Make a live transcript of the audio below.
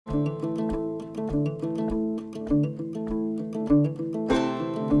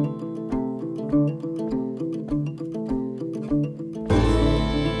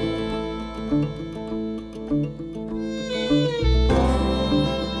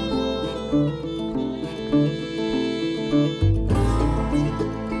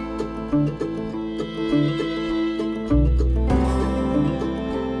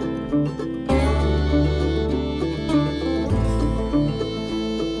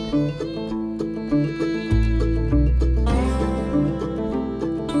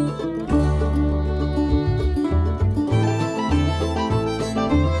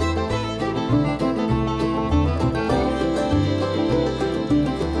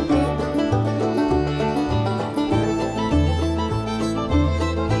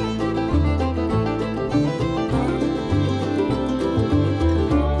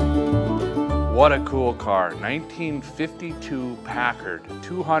What a cool car, 1952 Packard,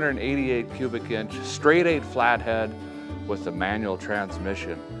 288 cubic inch, straight 8 flathead with a manual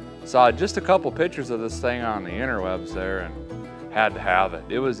transmission. Saw just a couple pictures of this thing on the interwebs there and had to have it.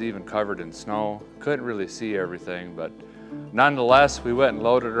 It was even covered in snow, couldn't really see everything, but nonetheless, we went and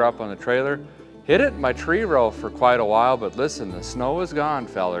loaded her up on the trailer. Hid it in my tree row for quite a while, but listen, the snow is gone,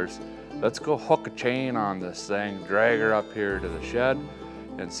 fellers. Let's go hook a chain on this thing, drag her up here to the shed,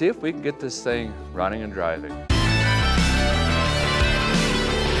 and see if we can get this thing running and driving.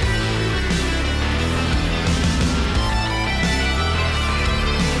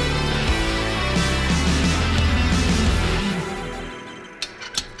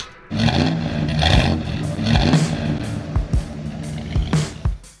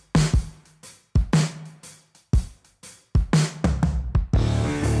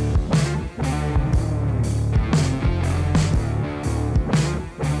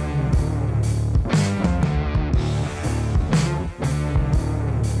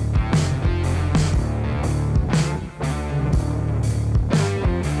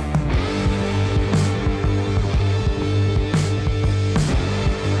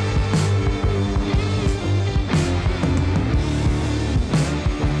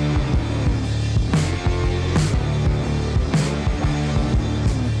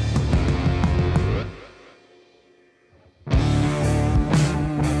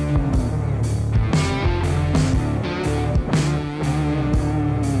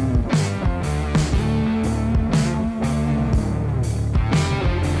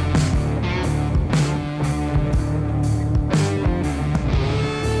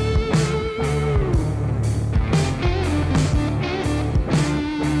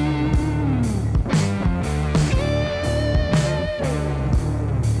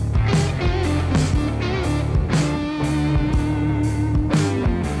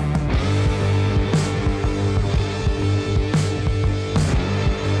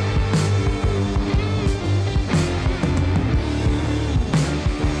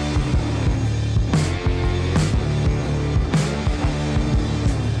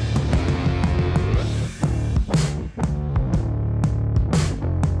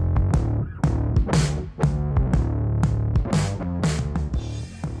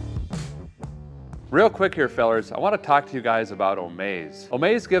 Real quick here, fellers, I want to talk to you guys about Omaze.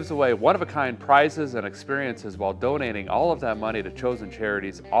 Omaze gives away one-of-a-kind prizes and experiences while donating all of that money to chosen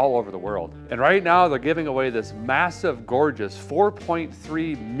charities all over the world. And right now, they're giving away this massive, gorgeous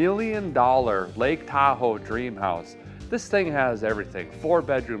 $4.3 million Lake Tahoe dream house. This thing has everything: 4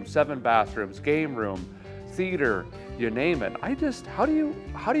 bedrooms, 7 bathrooms, game room, theater, you name it. How do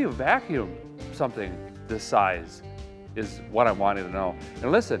you vacuum something this size is what I'm wanting to know.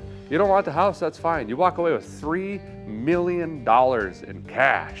 And listen, you don't want the house, that's fine. You walk away with $3 million in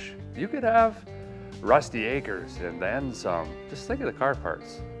cash. You could have rusty acres and then some. Just think of the car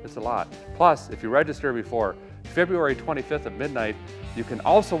parts, it's a lot. Plus, if you register before February 25th at midnight, you can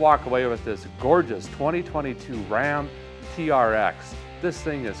also walk away with this gorgeous 2022 Ram TRX. This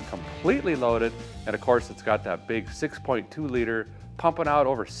thing is completely loaded, and of course it's got that big 6.2 liter pumping out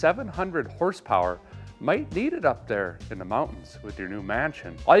over 700 horsepower. Might need it up there in the mountains with your new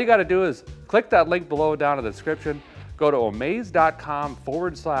mansion. All you gotta do is click that link below down in the description, go to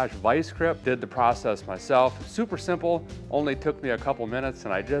omaze.com/vicegrip. Did the process myself, super simple, only took me a couple minutes,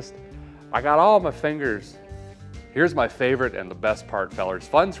 and I got all my fingers. Here's my favorite and the best part, fellers.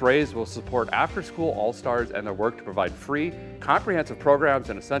 Funds raised will support after-school all-stars and their work to provide free, comprehensive programs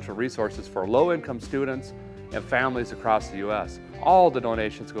and essential resources for low-income students and families across the U.S. All the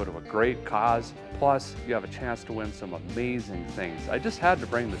donations go to a great cause, plus you have a chance to win some amazing things. I just had to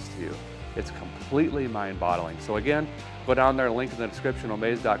bring this to you. It's completely mind-boggling. So again, go down there, link in the description,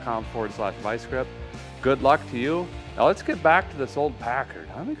 omaze.com/vicegrip. good luck to you. Now let's get back to this old Packard.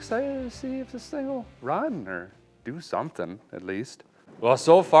 I'm excited to see if this thing will run or do something at least. Well,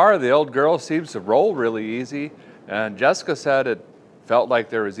 so far the old girl seems to roll really easy, and Jessica said it felt like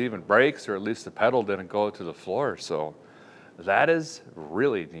there was even brakes, or at least the pedal didn't go to the floor, so that is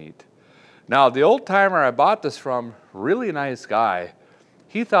really neat. Now the old timer I bought this from, really nice guy.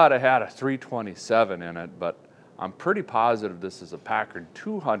 He thought it had a 327 in it, but I'm pretty positive this is a Packard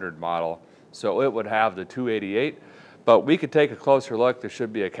 200 model, so it would have the 288. But we could take a closer look. There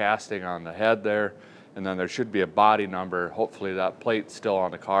should be a casting on the head there, and then there should be a body number. Hopefully that plate's still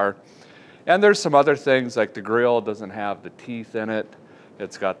on the car. And there's some other things, like the grille doesn't have the teeth in it.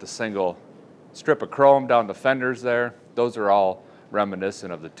 It's got the single strip of chrome down the fenders there. Those are all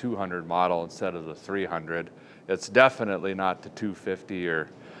reminiscent of the 200 model instead of the 300. It's definitely not the 250, or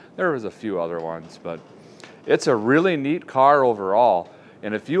there was a few other ones, but it's a really neat car overall.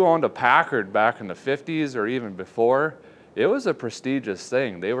 And if you owned a Packard back in the 50s or even before, it was a prestigious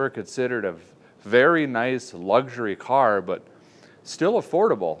thing. They were considered a very nice luxury car, but still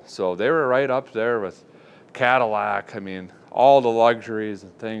affordable. So they were right up there with Cadillac. I mean, all the luxuries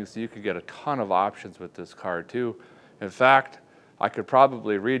and things. You could get a ton of options with this car too. In fact, I could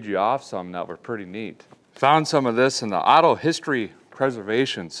probably read you off some that were pretty neat. Found some of this in the Auto History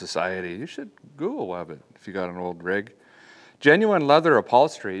Preservation Society. You should Google web it if you got an old rig. Genuine leather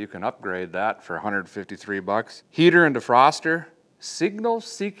upholstery, you can upgrade that for 153 bucks. Heater and defroster, signal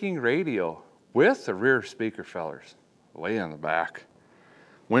seeking radio with a rear speaker, fellers, way in the back.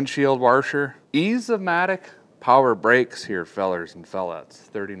 Windshield washer, Ease-O-Matic power brakes here, fellers and fellettes,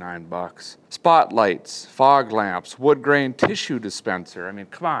 39 bucks. Spotlights, fog lamps, wood grain tissue dispenser. I mean,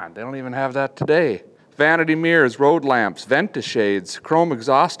 come on, they don't even have that today. Vanity mirrors, road lamps, venti-shades, chrome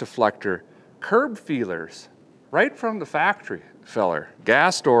exhaust deflector, curb feelers, right from the factory, feller.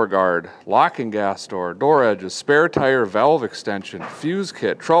 Gas door guard, locking gas door, door edges, spare tire valve extension, fuse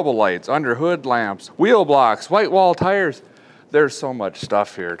kit, trouble lights, under hood lamps, wheel blocks, white wall tires. There's so much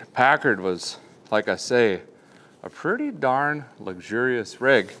stuff here. Packard was, like I say, a pretty darn luxurious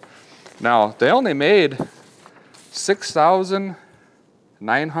rig. Now, they only made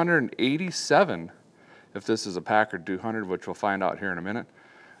 6,987 if this is a Packard 200, which we'll find out here in a minute.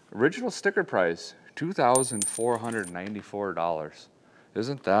 Original sticker price, $2,494.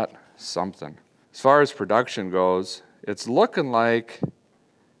 Isn't that something? As far as production goes, it's looking like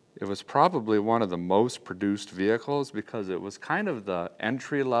it was probably one of the most produced vehicles, because it was kind of the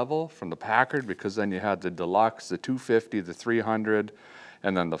entry level from the Packard, because then you had the Deluxe, the 250, the 300,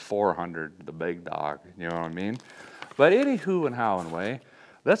 and then the 400, the big dog, you know what I mean? But anywho and how and way,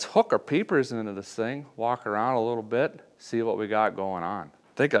 let's hook our peepers into this thing, walk around a little bit, see what we got going on.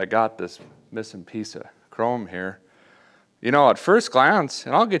 I think I got this missing piece of chrome here. You know, at first glance,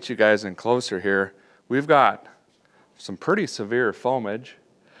 and I'll get you guys in closer here, we've got some pretty severe foamage.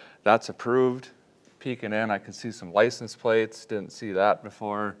 That's approved. Peeking in, I can see some license plates. Didn't see that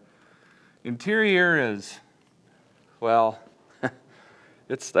before. Interior is, well,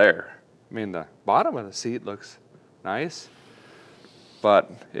 it's there. I mean, the bottom of the seat looks nice, but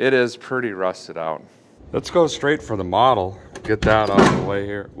it is pretty rusted out. Let's go straight for the model. Get that out of the way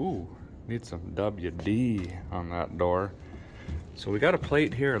here. Ooh, need some WD on that door. So we got a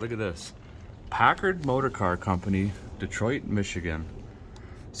plate here, look at this. Packard Motor Car Company, Detroit, Michigan.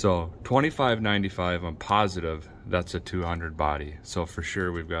 So $25.95, I'm positive that's a 200 body. So for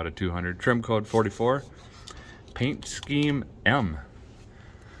sure we've got a 200. Trim code 44. Paint scheme M.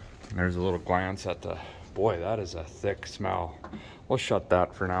 And there's a little glance at the, boy, that is a thick smell. We'll shut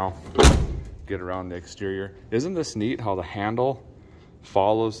that for now. Get around the exterior. Isn't this neat how the handle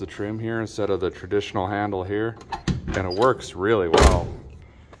follows the trim here instead of the traditional handle here? And it works really well.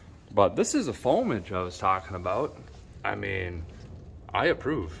 But this is a foamage I was talking about. I mean, I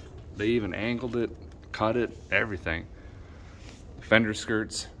approve. They even angled it, cut it, everything. Fender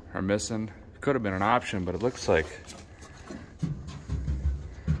skirts are missing. Could have been an option, but it looks like,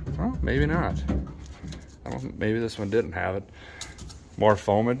 well, maybe not. Maybe this one didn't have it. More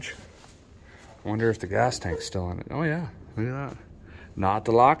foamage. Wonder if the gas tank's still in it. Oh yeah, look at that. Not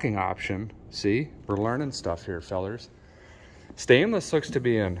the locking option. See, we're learning stuff here, fellers. Stainless looks to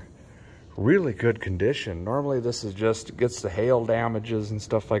be in really good condition. Normally this is just gets the hail damages and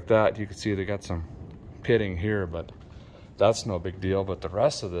stuff like that. You can see they got some pitting here, but that's no big deal. But the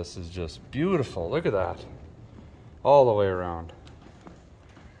rest of this is just beautiful. Look at that. All the way around.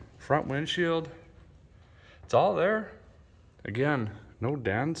 Front windshield. It's all there. Again, no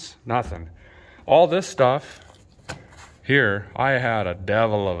dents, nothing. All this stuff here, I had a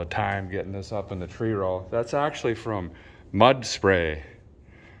devil of a time getting this up in the tree row. That's actually from mud spray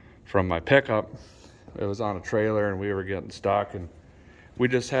from my pickup. It was on a trailer and we were getting stuck, and we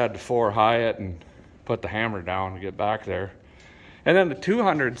just had to 4-high it and put the hammer down to get back there. And then the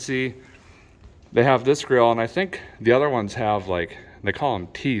 200C, they have this grill, and I think the other ones have, like, they call them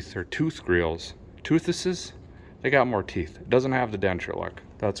teeth or tooth grills. Toothuses, they got more teeth. It doesn't have the denture look.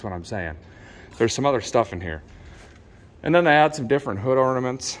 That's what I'm saying. There's some other stuff in here. And then they had some different hood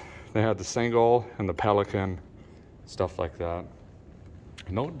ornaments. They had the single and the pelican, stuff like that.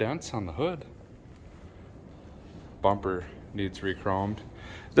 No dents on the hood. Bumper needs re-chromed.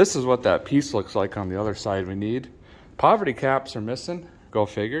 This is what that piece looks like on the other side we need. Poverty caps are missing, go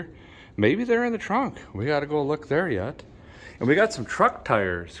figure. Maybe they're in the trunk. We gotta go look there yet. And we got some truck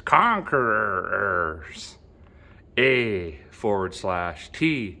tires, Conquerors. A/T,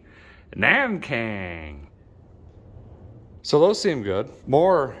 Nankang. So those seem good.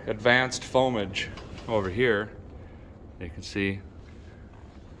 More advanced foamage over here. You can see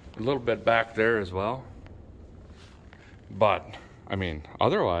a little bit back there as well. But, I mean,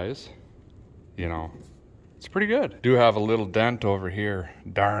 otherwise, you know, it's pretty good. Do have a little dent over here.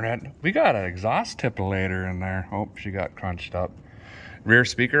 Darn it. We got an exhaust tipillator in there. Oh, she got crunched up. Rear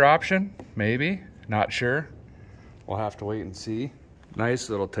speaker option, maybe. Not sure. We'll have to wait and see. Nice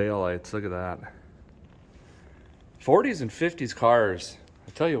little taillights. Look at that. 40s and 50s cars,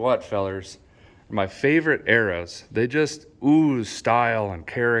 I tell you what, fellers, are my favorite eras. They just ooze style and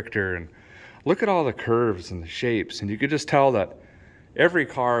character, and look at all the curves and the shapes, and you could just tell that every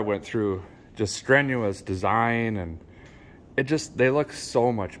car went through just strenuous design, and they look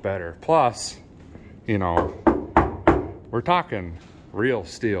so much better. Plus, you know, we're talking real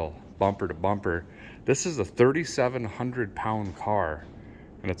steel, bumper to bumper. This is a 3,700 pound car,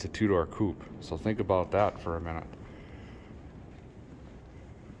 and it's a 2-door coupe. So think about that for a minute.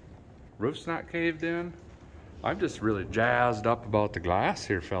 Roof's not caved in. I'm just really jazzed up about the glass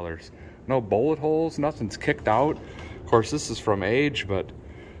here, fellers. No bullet holes, nothing's kicked out. Of course, this is from age, but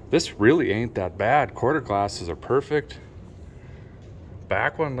this really ain't that bad. Quarter glasses are perfect.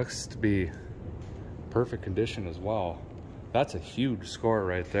 Back one looks to be perfect condition as well. That's a huge score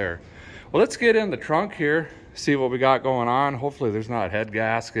right there. Well, let's get in the trunk here, see what we got going on. Hopefully there's not head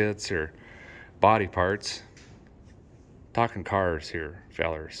gaskets or body parts. Talking cars here,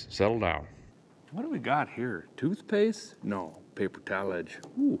 fellers. Settle down. What do we got here? Toothpaste? No, paper towelage.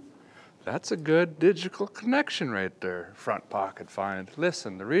 Ooh, that's a good digital connection right there. Front pocket find.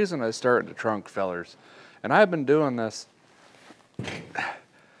 Listen, the reason I started the trunk, fellers, and I've been doing this a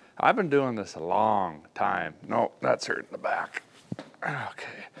long time. No, that's hurting the back.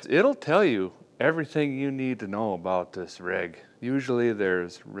 Okay. It'll tell you everything you need to know about this rig. Usually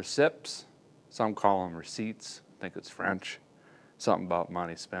there's receipts. Some call them receipts. I think it's French. Something about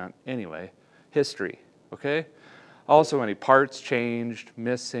money spent. Anyway, history, okay? Also any parts changed,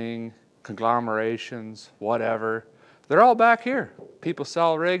 missing, conglomerations, whatever. They're all back here. People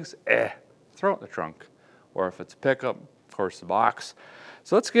sell rigs, throw it in the trunk. Or if it's a pickup, of course the box.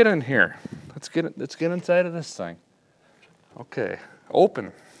 So let's get in here. Let's get inside of this thing. Okay,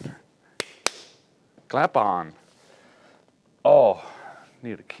 open. Clap on. Oh,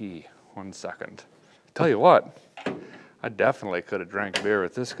 need a key. 1 second. Tell you what, I definitely could have drank beer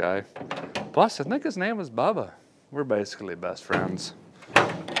with this guy. Plus, I think his name was Bubba. We're basically best friends.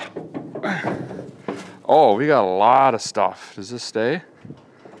 Oh, we got a lot of stuff. Does this stay?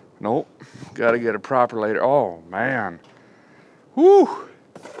 Nope. Got to get a proper later. Oh, man. Whew.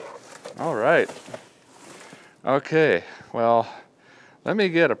 All right. Okay. Well, let me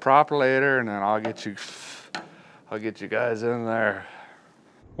get a proper later, and then I'll get you guys in there.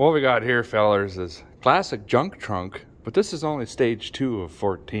 What we got here, fellers, is classic junk trunk, but this is only stage 2 of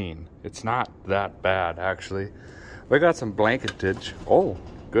 14. It's not that bad, actually. We got some blanketage. Oh,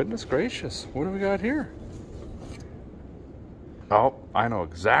 goodness gracious. What do we got here? Oh, I know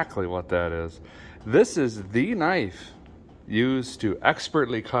exactly what that is. This is the knife used to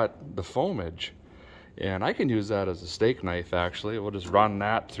expertly cut the foamage. And I can use that as a steak knife, actually. We'll just run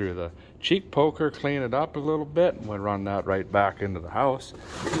that through the cheek poker, clean it up a little bit, and we'll run that right back into the house.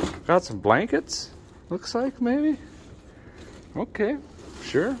 Got some blankets, looks like, maybe. Okay,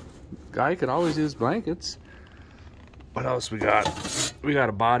 sure. Guy could always use blankets. What else we got? We got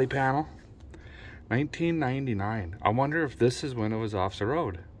a body panel. 1999. I wonder if this is when it was off the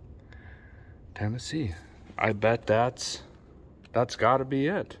road. Tennessee. I bet that's got to be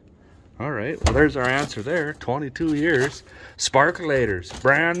it. All right, well, there's our answer there. 22 years. Sparkulators,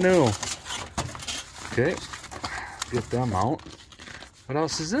 brand new. Okay, get them out. What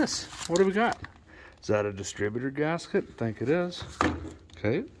else is this? What do we got? Is that a distributor gasket? I think it is.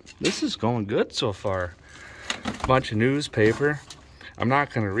 Okay, this is going good so far. Bunch of newspaper. I'm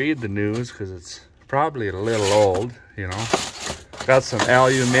not going to read the news because it's probably a little old, you know. Got some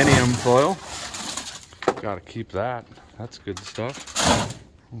aluminum foil. Got to keep that. That's good stuff.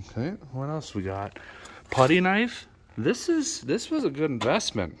 Okay, what else we got? Putty knife. This was a good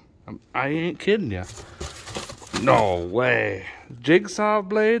investment. I ain't kidding you. No way. Jigsaw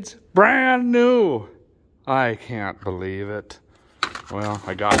blades, brand new. I can't believe it. Well,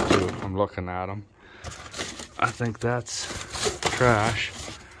 I got to. I'm looking at them. I think that's trash.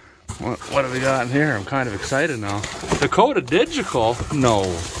 What have we got in here? I'm kind of excited now. Dakota Digital?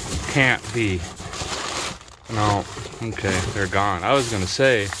 No, can't be. No, okay, they're gone. I was gonna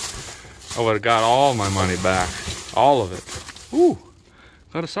say I would have got all my money back, all of it. Ooh,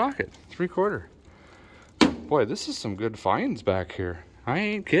 got a socket, 3/4. Boy, this is some good finds back here. I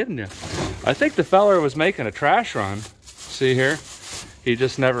ain't kidding you. I think the feller was making a trash run. See here? He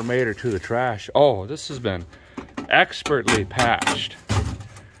just never made her to the trash. Oh, this has been expertly patched.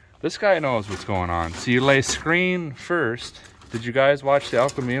 This guy knows what's going on. So you lay screen first. Did you guys watch the El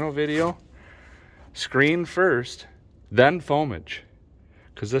Camino video? Screen first, then foamage.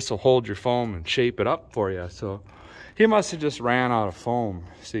 Because this will hold your foam and shape it up for you. So he must have just ran out of foam.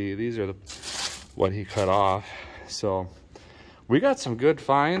 See, these are what he cut off. So we got some good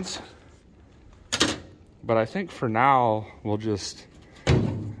finds. But I think for now, we'll just,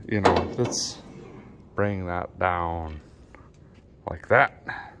 you know, let's bring that down like that.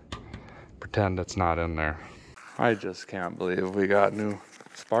 Pretend it's not in there. I just can't believe we got new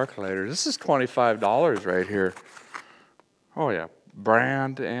sparkulators. This is $25 right here. Oh yeah,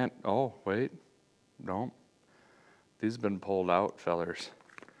 brand and, oh wait, no. These have been pulled out, fellers.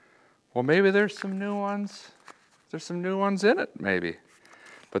 Well, maybe there's some new ones. There's some new ones in it, maybe.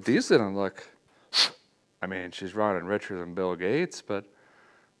 But these didn't look, I mean, she's running richer than Bill Gates, but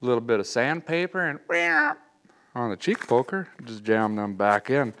a little bit of sandpaper and on the cheek poker, just jam them back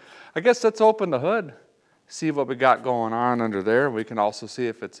in. I guess let's open the hood, see what we got going on under there. We can also see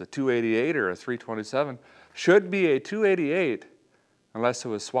if it's a 288 or a 327. Should be a 288 unless it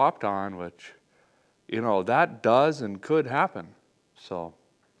was swapped on, which, you know, that does and could happen. So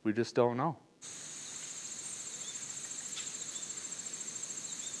we just don't know.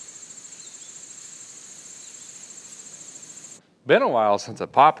 Been a while since I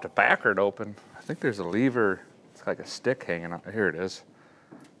popped a Packard open. I think there's a lever, it's like a stick hanging out. Here it is.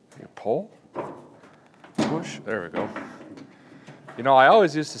 You pull, push, there we go. You know, I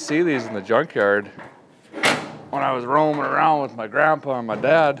always used to see these in the junkyard when I was roaming around with my grandpa and my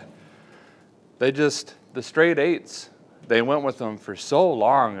dad. They just, the straight eights, they went with them for so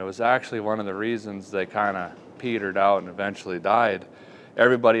long. It was actually one of the reasons they kind of petered out and eventually died.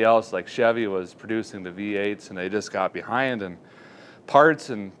 Everybody else, like Chevy, was producing the V8s and they just got behind, and parts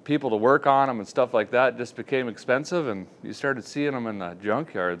and people to work on them and stuff like that just became expensive, and you started seeing them in the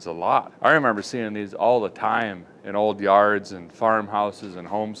junkyards a lot. I remember seeing these all the time in old yards and farmhouses and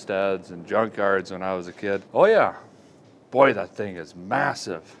homesteads and junkyards when I was a kid. Oh yeah, boy, that thing is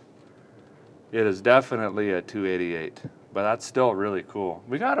massive. It is definitely a 288, but that's still really cool.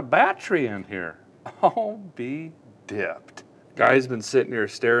 We got a battery in here. Oh, be dipped. Guy's been sitting here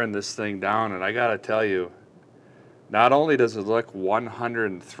staring this thing down, and I gotta tell you, not only does it look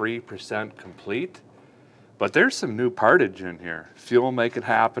 103% complete, but there's some new partage in here. Fuel make it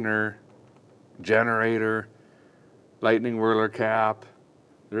happener, generator, lightning whirler cap.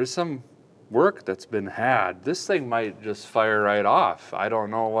 There's some work that's been had. This thing might just fire right off. I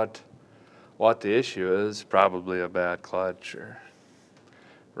don't know what the issue is. Probably a bad clutch or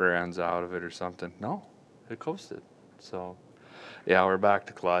rear end's out of it or something. No, it coasted. So yeah, we're back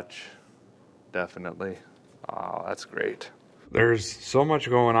to clutch, definitely. Oh, that's great. There's so much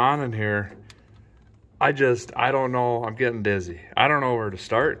going on in here. I don't know, I'm getting dizzy. I don't know where to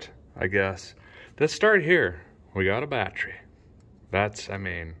start, I guess. Let's start here. We got a battery. That's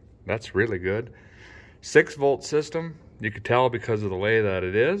really good. 6-volt system, you could tell because of the way that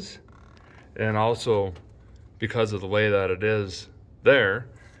it is, and also because of the way that it is there.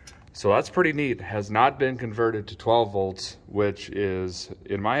 So that's pretty neat. Has not been converted to 12 volts, which is,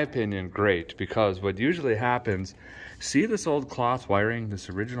 in my opinion, great, because what usually happens, see this old cloth wiring, this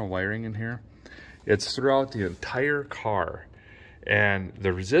original wiring in here? It's throughout the entire car. And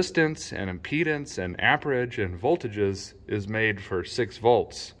the resistance and impedance and amperage and voltages is made for 6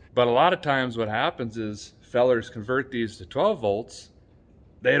 volts. But a lot of times what happens is fellers convert these to 12 volts.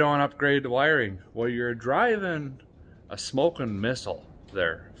 They don't upgrade the wiring. Well, you're driving a smoking missile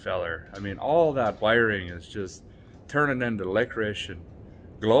there, feller. I mean, all that wiring is just turning into licorice and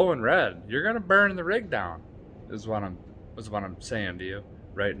glowing red. You're gonna burn the rig down, is what I'm saying to you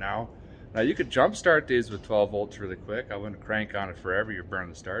right now. Now you could jump start these with 12 volts really quick. I wouldn't crank on it forever, you burn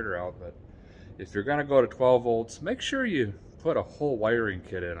the starter out, but if you're gonna go to 12 volts, make sure you put a whole wiring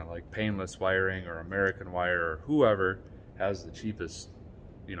kit in it, like Painless Wiring or American Wire or whoever has the cheapest,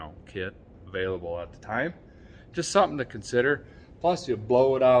 you know, kit available at the time. Just something to consider. Plus you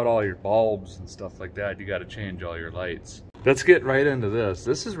blow it out all your bulbs and stuff like that. You got to change all your lights. Let's get right into this.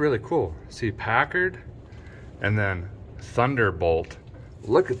 This is really cool. See, Packard and then Thunderbolt.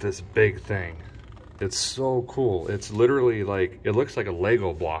 Look at this big thing. It's so cool. It's literally like, it looks like a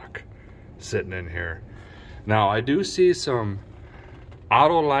Lego block sitting in here. Now I do see some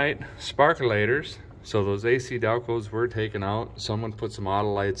Autolite sparkulators. So those AC Delcos were taken out. Someone put some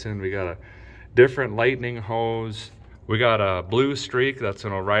Autolites in. We got a different lightning hose. We got a blue streak. That's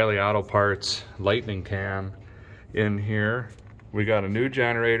an O'Reilly Auto Parts lightning can in here. We got a new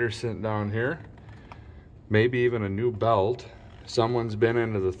generator sitting down here. Maybe even a new belt. Someone's been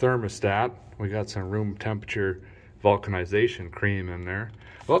into the thermostat. We got some room temperature vulcanization cream in there.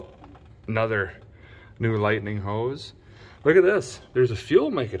 Oh, another new lightning hose. Look at this. There's a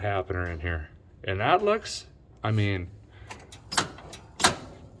fuel make it happener in here. And that looks, I mean,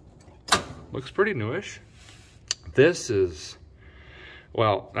 looks pretty newish. This is,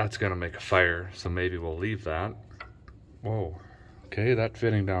 well, that's gonna make a fire, so maybe we'll leave that. Whoa, okay, that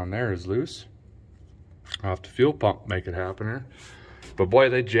fitting down there is loose. I'll have to fuel pump make it happener. But boy,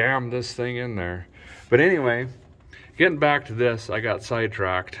 they jammed this thing in there. But anyway, getting back to this, I got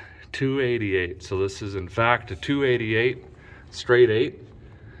sidetracked. 288, so this is in fact a 288 straight 8.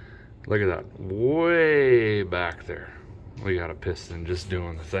 Look at that, way back there. We got a piston just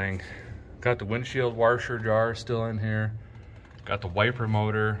doing the thing. Got the windshield washer jar still in here. Got the wiper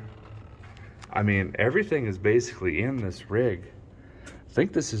motor. I mean, everything is basically in this rig. I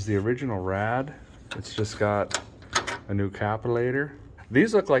think this is the original rad. It's just got a new capulator.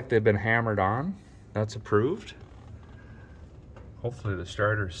 These look like they've been hammered on. That's approved. Hopefully the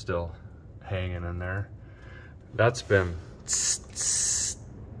starter's still hanging in there. That's been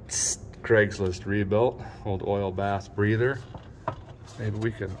Craigslist rebuilt. Old oil bath breather. Maybe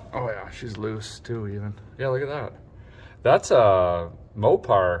we can, oh yeah, she's loose too even. Yeah, look at that. That's a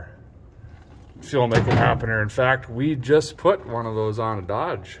Mopar fuel making happener. In fact, we just put one of those on a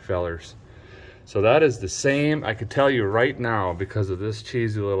Dodge, fellers. So that is the same, I could tell you right now because of this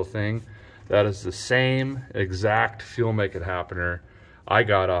cheesy little thing, that is the same exact fuel make it happener I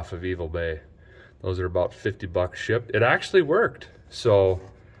got off of Evil Bay. Those are about 50 bucks shipped. It actually worked. So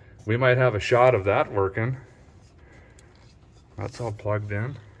we might have a shot of that working. That's all plugged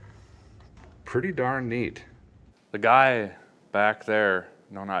in. Pretty darn neat. The guy back there,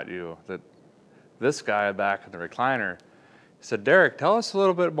 no, not you, this guy back in the recliner, he said, Derek, tell us a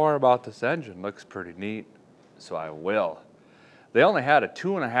little bit more about this engine. Looks pretty neat. So I will. They only had a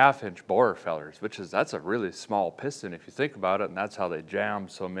 2.5-inch bore, fellers, that's a really small piston if you think about it, and that's how they jammed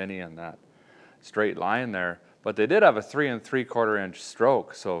so many in that straight line there. But they did have a 3 3/4-inch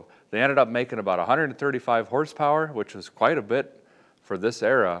stroke, so they ended up making about 135 horsepower, which was quite a bit for this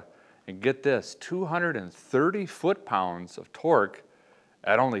era. And get this, 230 foot-pounds of torque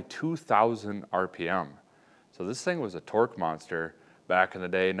at only 2,000 RPM. So this thing was a torque monster back in the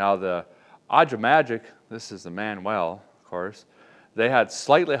day. Now the Aja Magic, this is the Manuel, of course, they had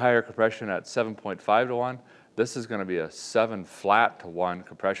slightly higher compression at 7.5 to 1. This is going to be a 7 flat to 1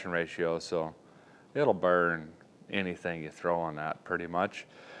 compression ratio, so it'll burn anything you throw on that pretty much.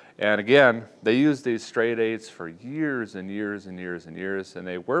 And again, they used these straight 8s for years and years and years and years, and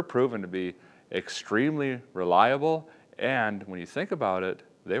they were proven to be extremely reliable, and when you think about it,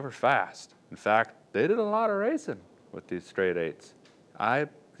 they were fast. In fact, they did a lot of racing with these straight 8s.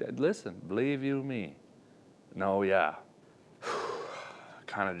 Listen, believe you me. No, yeah.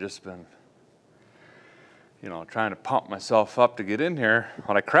 Kind of just been, you know, trying to pump myself up to get in here.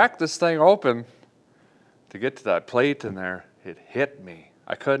 When I cracked this thing open to get to that plate in there, it hit me.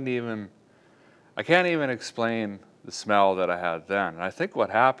 I can't even explain the smell that I had then. And I think what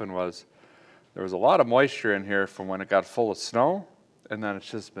happened was there was a lot of moisture in here from when it got full of snow, and then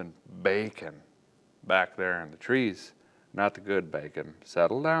it's just been baking back there in the trees. Not the good bacon.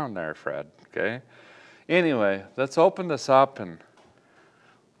 Settle down there, Fred, okay? Anyway, let's open this up and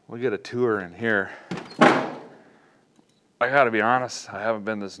we'll get a tour in here. I gotta be honest, I haven't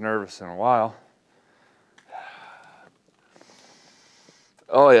been this nervous in a while.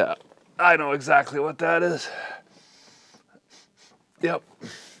 Oh yeah, I know exactly what that is. Yep.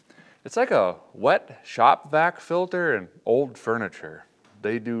 It's like a wet shop vac filter and old furniture.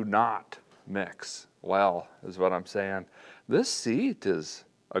 They do not mix well, is what I'm saying. This seat is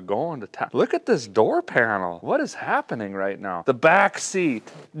a going to town. Look at this door panel. What is happening right now? The back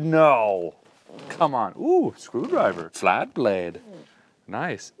seat, no. Come on, ooh, screwdriver, flat blade.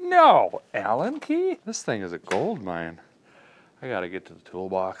 Nice. No, Allen key? This thing is a gold mine. I gotta get to the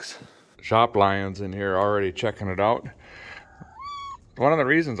toolbox. Shop Lion's in here already checking it out. One of the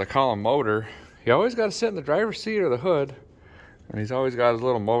reasons I call him motor, he always got to sit in the driver's seat or the hood, and he's always got his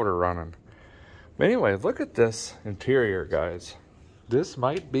little motor running. But anyway, look at this interior, guys. This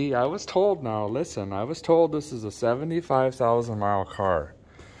might be, I was told now, listen, I was told this is a 75,000 mile car.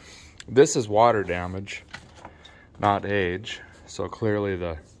 This is water damage, not age. So clearly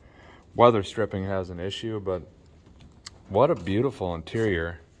the weather stripping has an issue, but what a beautiful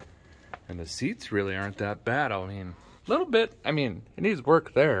interior. And the seats really aren't that bad. I mean, a little bit, I mean, it needs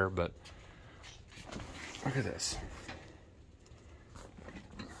work there, but look at this.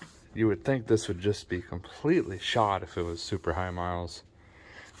 You would think this would just be completely shot if it was super high miles.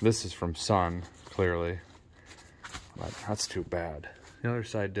 This is from Sun, clearly, but that's too bad. The other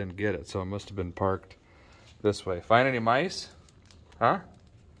side didn't get it, so it must have been parked this way. Find any mice? Huh?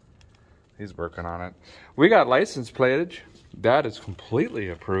 He's working on it. We got license platage. That is completely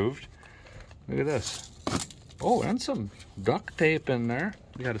approved. Look at this. Oh, and some duct tape in there.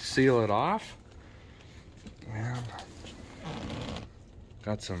 We got to seal it off. And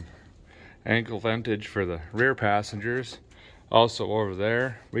got some ankle ventage for the rear passengers. Also over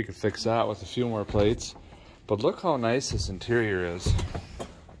there, we could fix that with a few more plates. But look how nice this interior is.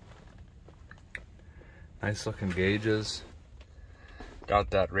 Nice looking gauges.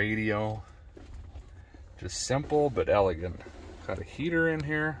 Got that radio. Just simple but elegant. Got a heater in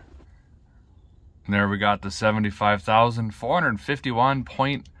here. And there we got the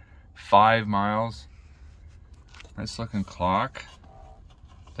 75,451.5 miles. Nice looking clock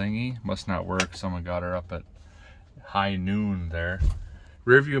thingy. Must not work. Someone got her up at high noon there.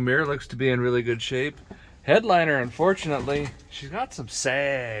 Rear view mirror looks to be in really good shape. Headliner, unfortunately, she's got some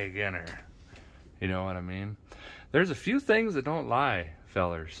sag in her. You know what I mean? There's a few things that don't lie,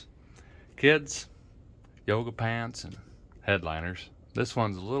 fellers. Kids, yoga pants, and headliners. This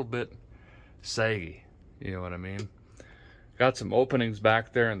one's a little bit saggy. You know what I mean? Got some openings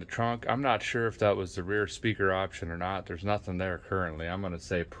back there in the trunk. I'm not sure if that was the rear speaker option or not. There's nothing there currently. I'm going to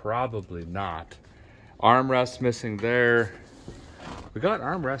say probably not. Armrest missing there. We got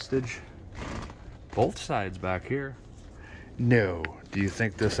armrestage both sides back here. No. Do you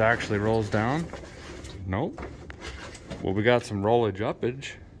think this actually rolls down? Nope. Well, we got some rollage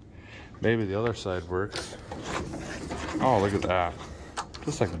uppage. Maybe the other side works. Oh, look at that.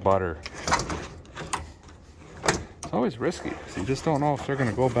 Just like butter. It's always risky, because you just don't know if they're going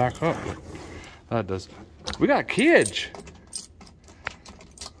to go back up. That does. We got keyage.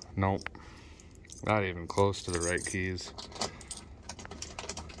 Nope. Not even close to the right keys.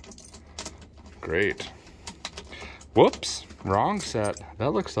 Great. Whoops. Wrong set.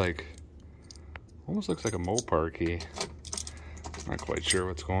 That looks like, almost looks like a Mopar key. Not quite sure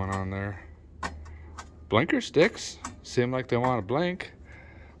what's going on there. Blinker sticks seem like they want to blink.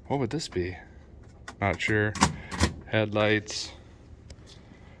 What would this be? Not sure. Headlights.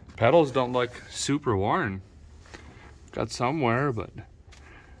 Pedals don't look super worn. Got somewhere, but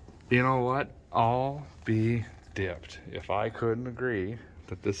you know what? I'll be dipped if I couldn't agree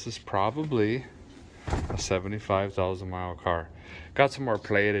that this is probably a 75,000 mile car. Got some more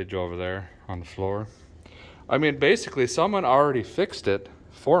platage over there on the floor. I mean, basically someone already fixed it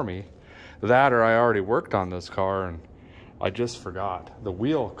for me. That, or I already worked on this car and I just forgot. The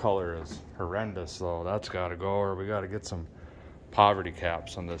wheel color is horrendous though. That's gotta go, or we gotta get some poverty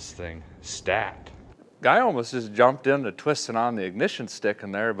caps on this thing. Stat. Guy almost just jumped into twisting on the ignition stick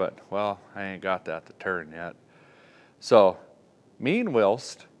in there, but well, I ain't got that to turn yet. So,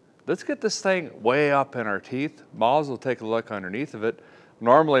 meanwhilst, let's get this thing way up in our teeth. Moz will take a look underneath of it.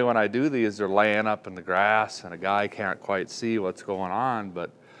 Normally when I do these, they're laying up in the grass and a guy can't quite see what's going on,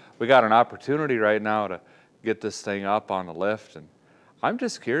 but we got an opportunity right now to get this thing up on the lift, and I'm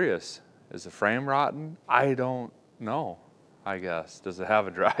just curious, is the frame rotten? I don't know, I guess. Does it have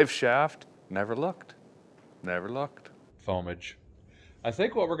a drive shaft? Never looked. Never looked. Foamage. I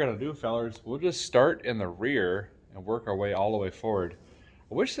think what we're gonna do, fellers, we'll just start in the rear and work our way all the way forward.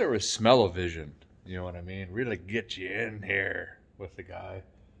 I wish there was smell-o-vision, you know what I mean? Really get you in here with the guy.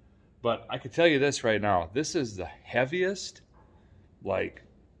 But I can tell you this right now, this is the heaviest, like,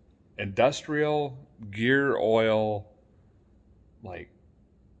 industrial gear oil, like,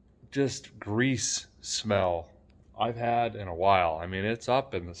 just grease smell I've had in a while. I mean, it's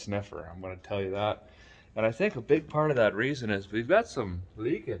up in the sniffer, I'm gonna tell you that. And I think a big part of that reason is we've got some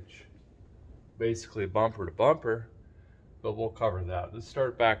leakage, basically bumper to bumper, but we'll cover that. Let's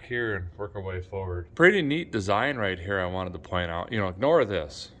start back here and work our way forward. Pretty neat design right here I wanted to point out. You know, ignore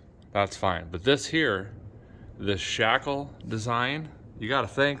this, that's fine. But this here, this shackle design, You got to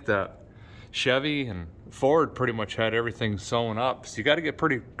think that Chevy and Ford pretty much had everything sewn up. So you got to get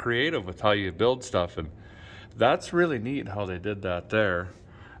pretty creative with how you build stuff. And that's really neat how they did that there.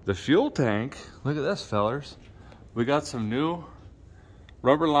 The fuel tank, look at this, fellers. We got some new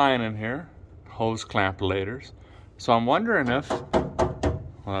rubber line in here, hose clampulators. So I'm wondering if, well,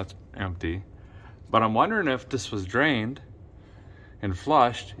 that's empty, but I'm wondering if this was drained and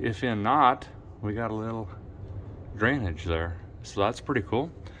flushed. If in not, we got a little drainage there. So that's pretty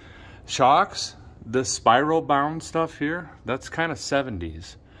cool. Shocks, this spiral bound stuff here, that's kind of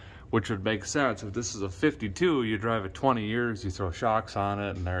 70s, which would make sense. If this is a 52, you drive it 20 years, you throw shocks on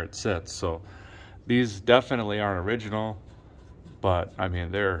it, and there it sits. So these definitely aren't original, but I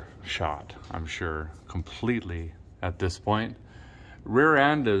mean, they're shot, I'm sure, completely at this point. Rear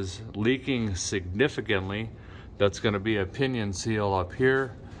end is leaking significantly. That's gonna be a pinion seal up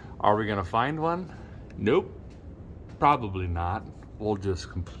here. Are we gonna find one? Nope, probably not. We'll just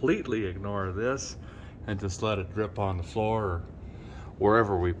completely ignore this and just let it drip on the floor or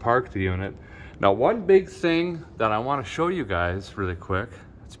wherever we park the unit. Now, one big thing that I wanna show you guys really quick,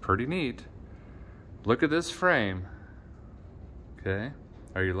 it's pretty neat. Look at this frame, okay?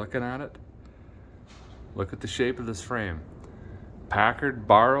 Are you looking at it? Look at the shape of this frame. Packard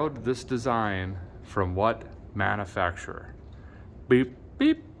borrowed this design from what manufacturer? Beep,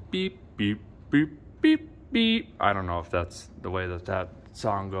 beep, beep, beep, beep, beep, beep. I don't know if that's the way that that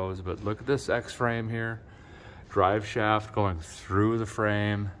song goes, but look at this X-frame here. Drive shaft going through the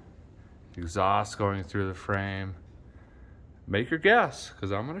frame. Exhaust going through the frame. Make your guess,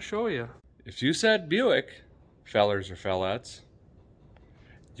 because I'm going to show you. If you said Buick, fellers or fellettes,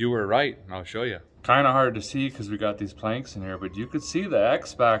 you were right. I'll show you. Kind of hard to see because we got these planks in here, but you could see the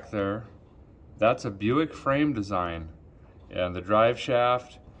X back there. That's a Buick frame design. And the drive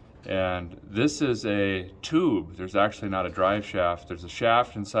shaft, and this is a tube. There's actually not a drive shaft. There's a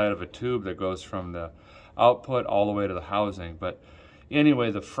shaft inside of a tube that goes from the output all the way to the housing. But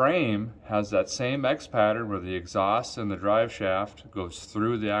anyway, the frame has that same X pattern where the exhaust and the drive shaft goes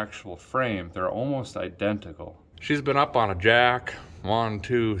through the actual frame. They're almost identical. She's been up on a jack 1,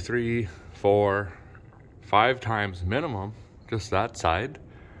 2, 3, 4, 5 times minimum, just that side.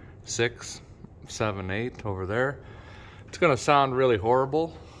 6, 7, 8 over there. It's gonna sound really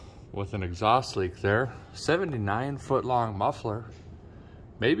horrible with an exhaust leak there. 79-foot long muffler.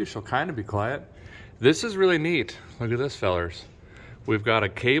 Maybe she'll kind of be quiet. This is really neat. Look at this, fellers. We've got a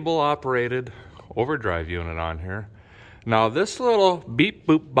cable operated overdrive unit on here. Now this little beep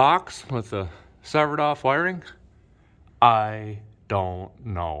boop box with the severed off wiring, I don't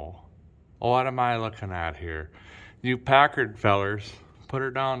know. What am I looking at here? You Packard fellers, put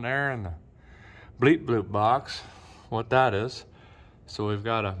her down there in the bleep bloop box, what that is. So we've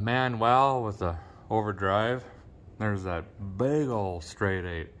got a manual with a overdrive. There's that big old straight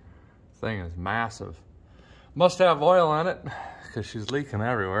 8. Thing is massive. Must have oil in it because she's leaking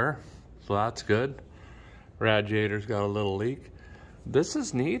everywhere. So that's good. Radiator's got a little leak. This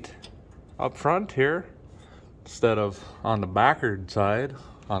is neat. Up front here, instead of on the Packard side,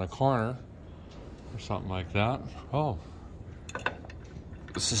 on a corner or something like that. Oh,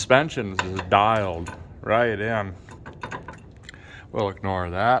 the suspension is dialed right in. We'll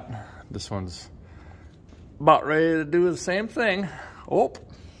ignore that. This one's about ready to do the same thing. Oh,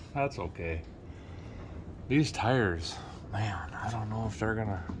 that's okay. These tires, man, I don't know if they're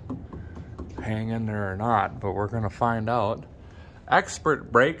gonna hang in there or not, but we're gonna find out.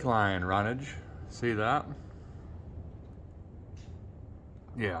 Expert brake line runnage, see that?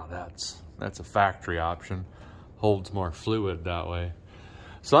 Yeah, that's a factory option. Holds more fluid that way.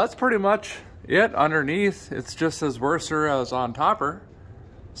 So that's pretty much it. Underneath, it's just as worser as on topper.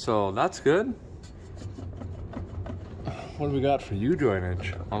 So that's good. What do we got for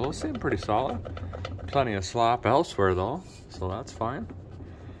U-jointage? Well, those seem pretty solid. Plenty of slop elsewhere though, so that's fine.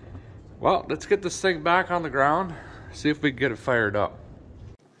 Well, let's get this thing back on the ground, see if we can get it fired up.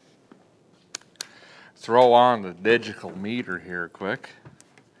 Throw on the digital meter here quick.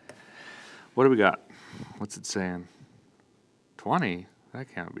 What do we got? What's it saying? 20?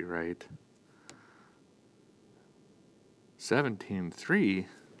 That can't be right. 17.3?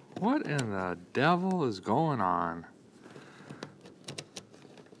 What in the devil is going on?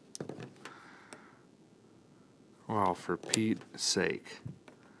 Well, for Pete's sake.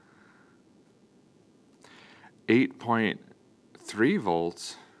 8.3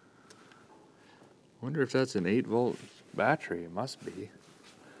 volts. Wonder if that's an 8-volt battery. It must be.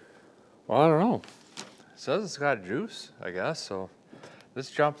 Well, I don't know. It says it's got juice, I guess, so let's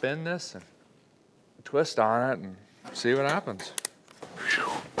jump in this and twist on it and see what happens.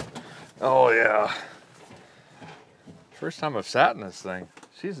 Oh yeah. First time I've sat in this thing.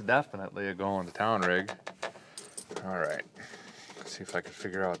 She's definitely a going to town rig. All right, let's see if I can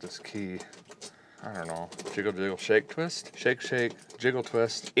figure out this key. I don't know. Jiggle, jiggle, shake, twist. Shake, shake, jiggle,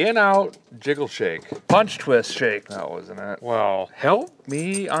 twist. In, out, jiggle, shake. Punch, twist, shake. That wasn't it. Well, help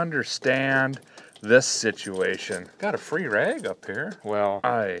me understand this situation. Got a free rag up here. Well,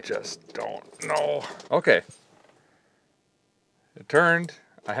 I just don't know. Okay. It turned.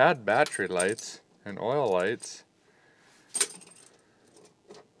 I had battery lights and oil lights.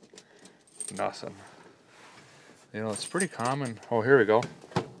 Nothing. You know, it's pretty common. Oh, here we go.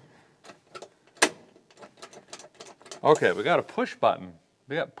 Okay, we got a push button.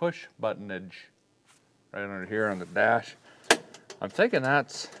 We got push buttonage right under here on the dash. I'm thinking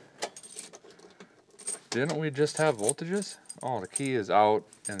that's, didn't we just have voltages? Oh, the key is out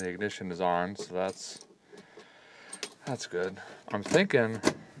and the ignition is on, so that's good. I'm thinking,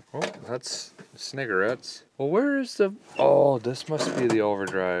 oh, that's cigarettes. Well, where is the, oh, this must be the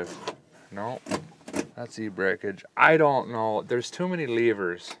overdrive. No, that's e-breakage. I don't know, there's too many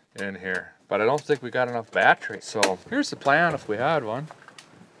levers in here. But I don't think we got enough battery. So here's the plan if we had one.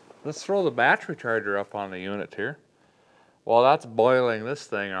 Let's throw the battery charger up on the unit here. While that's boiling this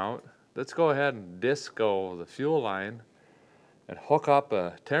thing out, let's go ahead and disco the fuel line and hook up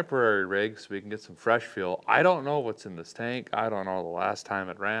a temporary rig so we can get some fresh fuel. I don't know what's in this tank. I don't know the last time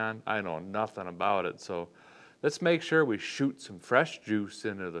it ran. I know nothing about it. So let's make sure we shoot some fresh juice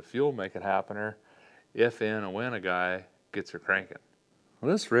into the fuel make it happener if and when a guy gets her cranking.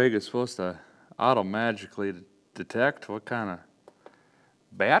 Well, this rig is supposed to auto-magically detect what kind of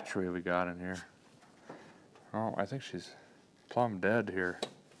battery we got in here. Oh, I think she's plumb dead here.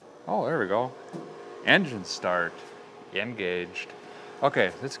 Oh, there we go. Engine start. Engaged.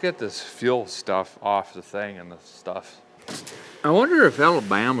 Okay, let's get this fuel stuff off the thing and the stuff. I wonder if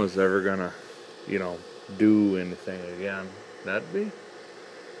Alabama's ever gonna, you know, do anything again. That'd be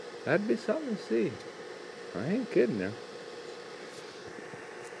something to see. I ain't kidding you.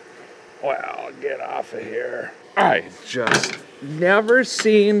 Well, get off of here. I just never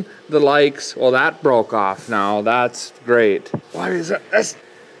seen the likes. Well, that broke off now. That's great. Why is that? That's...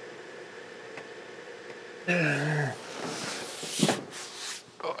 Oh,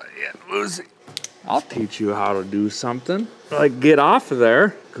 yeah, Lucy. I'll teach you how to do something. Like, get off of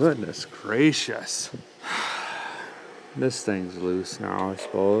there. Goodness gracious. This thing's loose now, I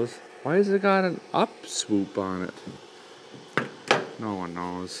suppose. Why has it got an up swoop on it? No one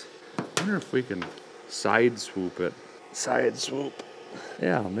knows. I wonder if we can side swoop it. Side swoop.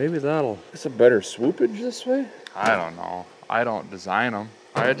 Yeah, maybe that'll... It's a better swoopage this way? I don't know. I don't design them.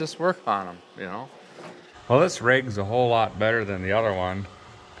 I just work on them, you know? Well, this rig's a whole lot better than the other one.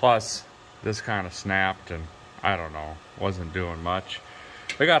 Plus, this kind of snapped and, I don't know, wasn't doing much.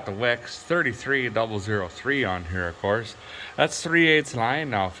 We got the Wix 33003 on here, of course. That's 3/8 line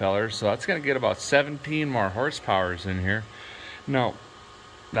now, fellers. So that's going to get about 17 more horsepowers in here. No.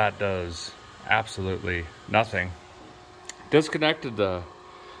 That does absolutely nothing. Disconnected the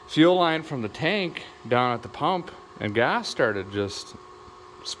fuel line from the tank down at the pump and gas started just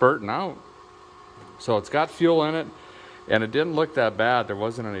spurting out. So it's got fuel in it and it didn't look that bad. There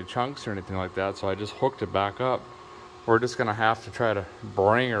wasn't any chunks or anything like that, so I just hooked it back up. We're just gonna have to try to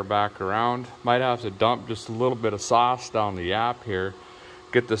bring her back around. Might have to dump just a little bit of sauce down the yap here,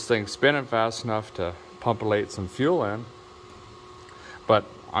 get this thing spinning fast enough to pumpulate some fuel in. But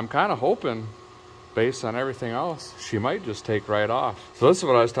I'm kind of hoping, based on everything else, she might just take right off. So this is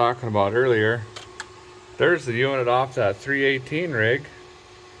what I was talking about earlier. There's the unit off that 318 rig.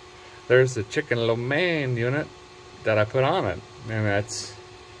 There's the chicken lo mein unit that I put on it. And that's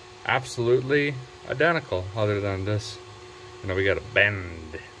absolutely identical, other than this. You know, we got a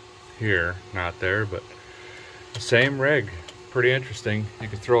bend here, not there, but the same rig. Pretty interesting. You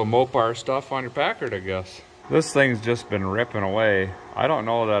could throw Mopar stuff on your Packard, I guess. This thing's just been ripping away. I don't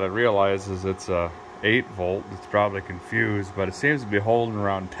know that it realizes it's a 8 volt. It's probably confused, but it seems to be holding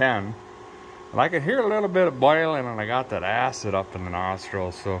around 10. And I can hear a little bit of boiling and I got that acid up in the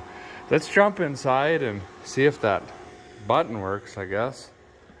nostrils. So let's jump inside and see if that button works, I guess.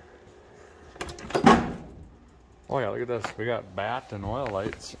 Oh yeah, look at this. We got bat and oil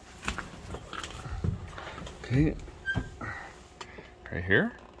lights. Okay. Right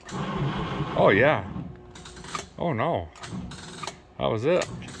here? Oh yeah. Oh no. That was it.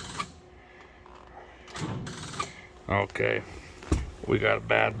 Okay. We got a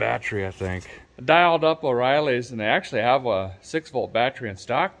bad battery, I think. I dialed up O'Reilly's and they actually have a 6-volt battery in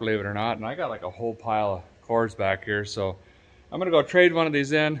stock, believe it or not. And I got like a whole pile of cords back here. So I'm gonna go trade one of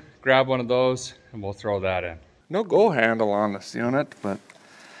these in, grab one of those, and we'll throw that in. No go handle on this unit, but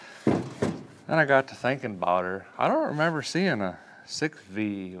Then I got to thinking about her. I don't remember seeing a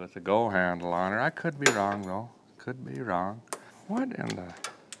 6V with a go handle on her. I could be wrong though. Could be wrong. What in the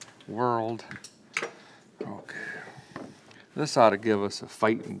world? Okay. This ought to give us a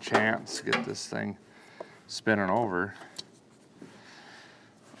fighting chance to get this thing spinning over.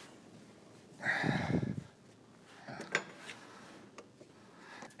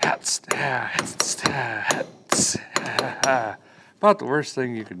 About the worst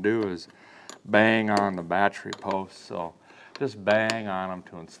thing you can do is bang on the battery posts, so just bang on them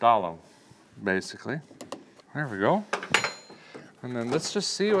to install them, basically. There we go. And then let's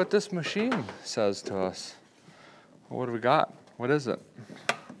just see what this machine says to us. What do we got? What is it?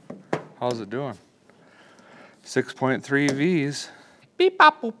 How's it doing? 6.3 Vs. Beep,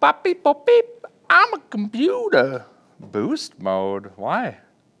 bop, boop, bop, beep, bop, beep. I'm a computer. Boost mode. Why?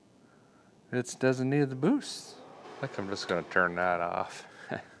 It doesn't need the boost. I think I'm just going to turn that off.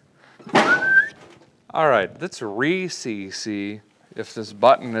 All right, let's see if this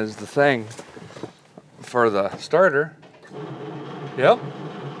button is the thing for the starter. Yep.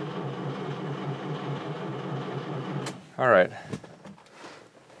 All right.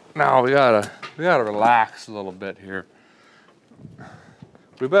 Now we gotta relax a little bit here.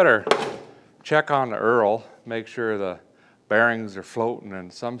 We better check on the Earl, make sure the bearings are floating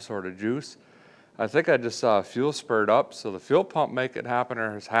in some sort of juice. I think I just saw a fuel spurt up, so the fuel pump make it happen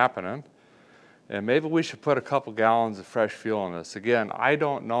or is happening. And maybe we should put a couple gallons of fresh fuel in this. Again, I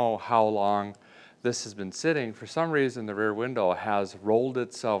don't know how long this has been sitting. For some reason, the rear window has rolled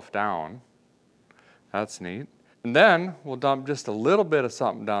itself down. That's neat. And then we'll dump just a little bit of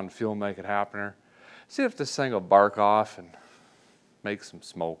something down the fuel, make it happener. See if this thing will bark off and make some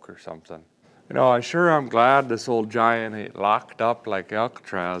smoke or something. You know, I'm glad this old giant ain't locked up like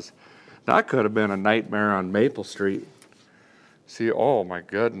Alcatraz. That could have been a nightmare on Maple Street. See, oh my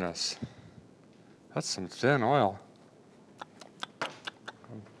goodness. That's some thin oil.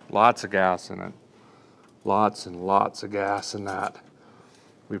 Lots of gas in it. Lots and lots of gas in that.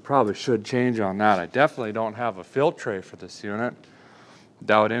 We probably should change on that. I definitely don't have a fill tray for this unit.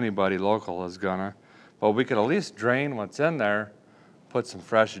 Doubt anybody local is gonna. But we could at least drain what's in there, put some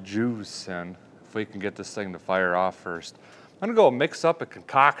fresh juice in, if we can get this thing to fire off first. I'm gonna go mix up a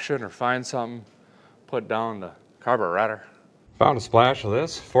concoction or find something, put down the carburetor. Found a splash of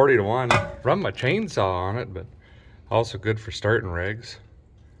this, 40 to 1. Run my chainsaw on it, but also good for starting rigs.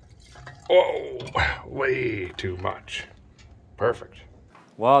 Whoa, way too much. Perfect.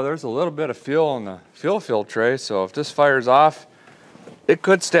 Well, there's a little bit of fuel in the fuel fill tray, so if this fires off, it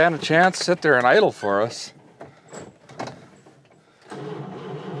could stand a chance to sit there and idle for us.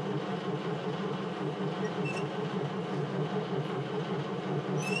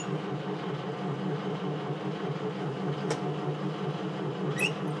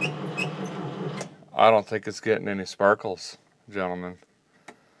 I don't think it's getting any sparkles, gentlemen.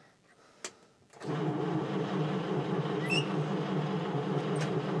 I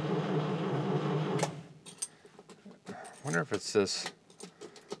wonder if it's this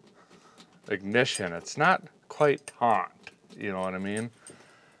ignition. It's not quite taut, you know what I mean?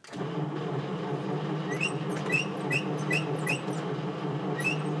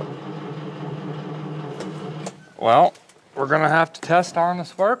 Well, we're gonna have to test on the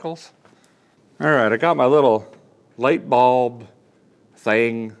sparkles. All right, I got my little light bulb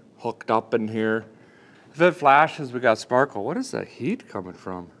thing hooked up in here. If it flashes, we got sparkle. What is that heat coming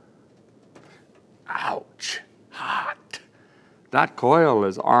from? Ouch, hot. That coil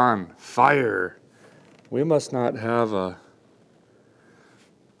is on fire. We must not have a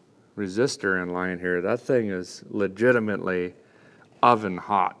resistor in line here. That thing is legitimately oven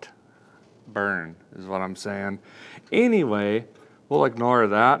hot. Burn is what I'm saying. Anyway, we'll ignore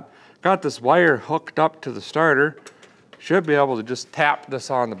that. Got this wire hooked up to the starter. Should be able to just tap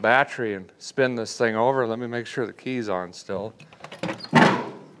this on the battery and spin this thing over. Let me make sure the key's on still.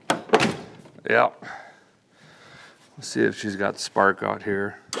 Yep. Let's see if she's got spark out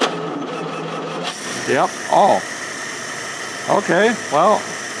here. Yep. Oh. Okay. Well,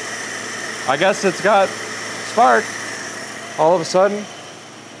 I guess it's got spark all of a sudden.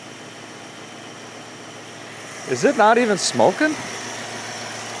 Is it not even smoking?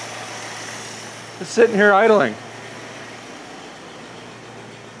 It's sitting here idling.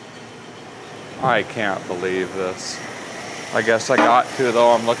 I can't believe this. I guess I got to,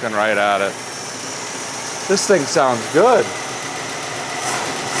 though. I'm looking right at it. This thing sounds good.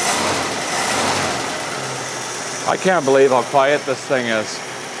 I can't believe how quiet this thing is.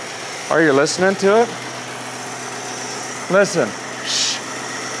 Are you listening to it? Listen. Shh.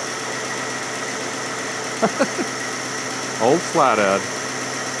 Old flathead.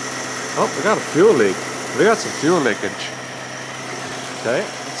 Oh, we got a fuel leak. We got some fuel leakage. Okay,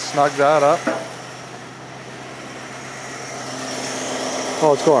 let's snug that up.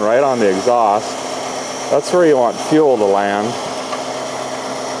 Oh, it's going right on the exhaust. That's where you want fuel to land.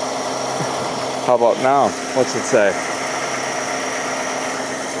 How about now? What's it say?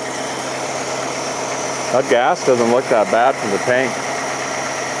 That gas doesn't look that bad from the tank.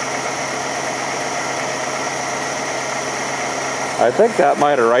 I think that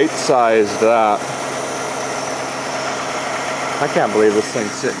might have right-sized that. I can't believe this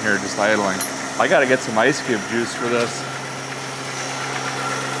thing's sitting here just idling. I gotta get some ice cube juice for this.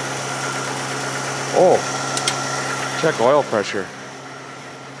 Oh, check oil pressure.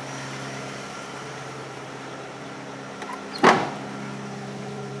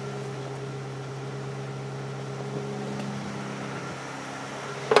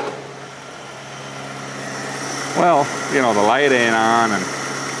 Well, you know, the light ain't on and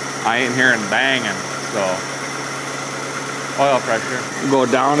I ain't hearing banging, so oil pressure. Go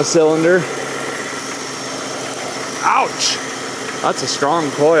down a cylinder. Ouch! That's a strong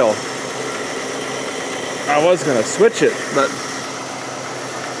coil. I was gonna switch it, but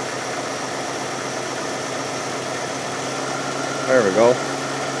there we go.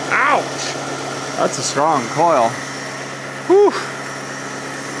 Ouch! That's a strong coil. Whew!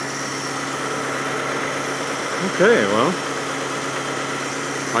 Okay, well,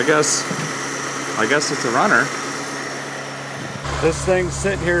 I guess it's a runner. This thing's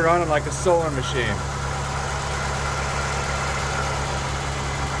sitting here running like a sewing machine.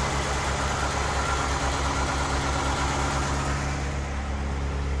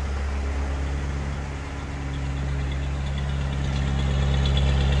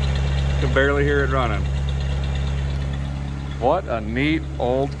 You can barely hear it running. What a neat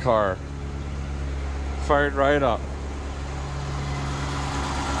old car. Fired right up.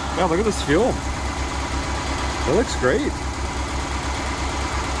 Yeah, look at this fuel. It looks great.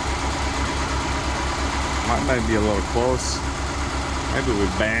 Might be a little close. Maybe we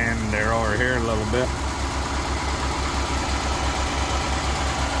bend there over here a little bit.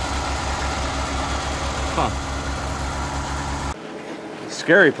 Huh.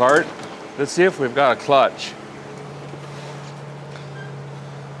 Scary part. Let's see if we've got a clutch.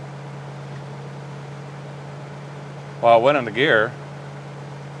 Well, it went into gear.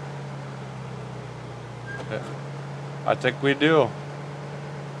 I think we do.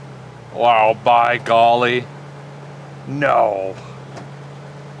 Wow, by golly. No.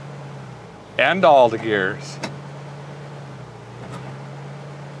 And all the gears.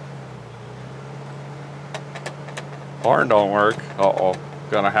 Horn don't work. Uh-oh.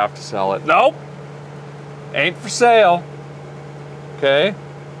 Gonna have to sell it. Nope. Ain't for sale. Okay.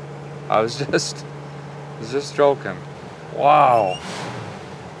 I was just joking. Wow.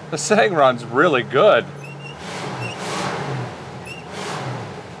 This thing runs really good.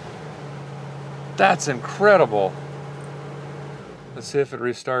 That's incredible. Let's see if it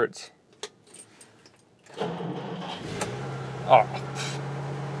restarts. Oh,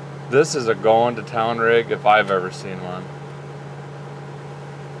 this is a going to town rig if I've ever seen one.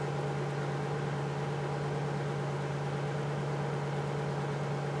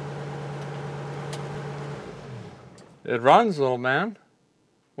 It runs, little man.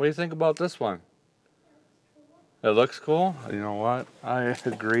 What do you think about this one? It looks cool. You know what? I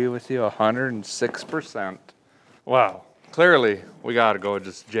agree with you 106%. Wow. Clearly, we gotta go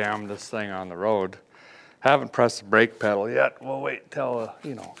just jam this thing on the road. Haven't pressed the brake pedal yet. We'll wait till,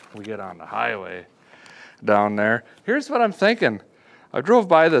 you know, we get on the highway down there. Here's what I'm thinking. I drove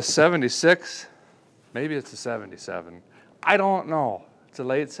by the 76. Maybe it's a 77. I don't know. It's a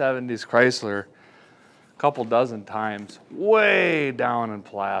late 70s Chrysler. Couple dozen times, way down in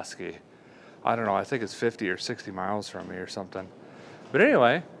Pulaski. I don't know, I think it's 50 or 60 miles from me or something. But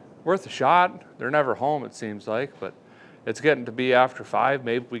anyway, worth a shot. They're never home, it seems like, but it's getting to be after 5.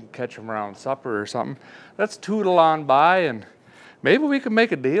 Maybe we can catch them around supper or something. Let's tootle on by and maybe we can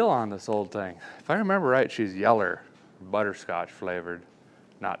make a deal on this old thing. If I remember right, she's yeller, butterscotch flavored.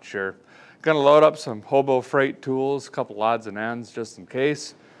 Not sure. Gonna load up some hobo freight tools, a couple odds and ends just in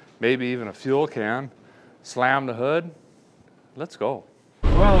case. Maybe even a fuel can. Slam the hood. Let's go.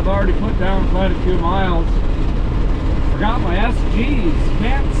 Well, I've already put down quite a few miles. Forgot my SGs.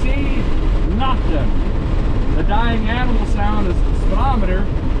 Can't see nothing. The dying animal sound is the speedometer.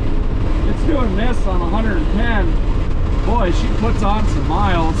 It's doing this on 110. Boy, she puts on some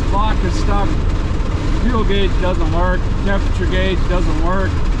miles. Clock is stuck. Fuel gauge doesn't work. Temperature gauge doesn't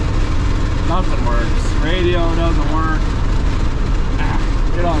work. Nothing works. Radio doesn't work.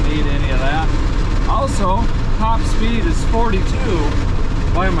 You don't need any of that. Also, top speed is 42.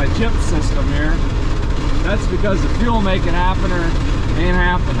 by my chip system here. That's because the fuel making happener ain't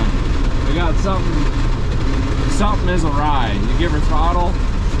happening. We got something is awry. You give her throttle,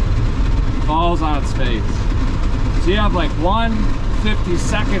 it falls on its face. So you have like 1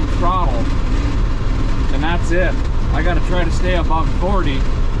 52nd throttle, and that's it. I gotta try to stay above 40.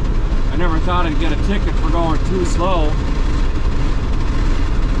 I never thought I'd get a ticket for going too slow.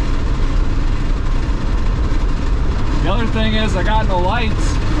 The other thing is I got no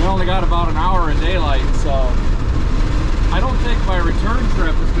lights. We only got about an hour of daylight, so I don't think my return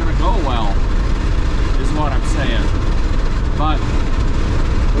trip is gonna go well, is what I'm saying. But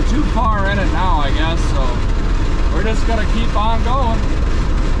we're too far in it now, I guess, so we're just gonna keep on going.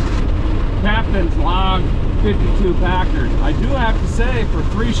 Captain's log 52 Packard. I do have to say, for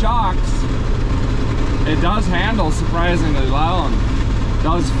 3 shocks, it does handle surprisingly well and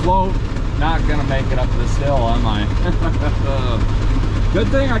does float. Not gonna make it up this hill, am I? Good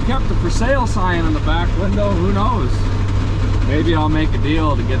thing I kept the for sale sign in the back window. Who knows? Maybe I'll make a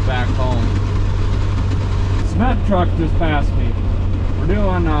deal to get back home. Cement truck just passed me. We're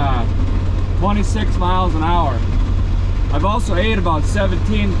doing 26 miles an hour. I've also ate about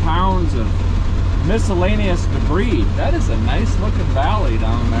 17 pounds of miscellaneous debris. That is a nice looking valley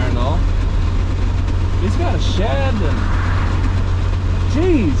down there though. He's got a shed and...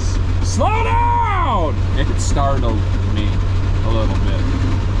 Jeez! Slow down! It startled me a little bit.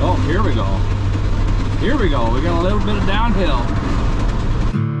 Oh, here we go. Here we go. We got a little bit of downhill.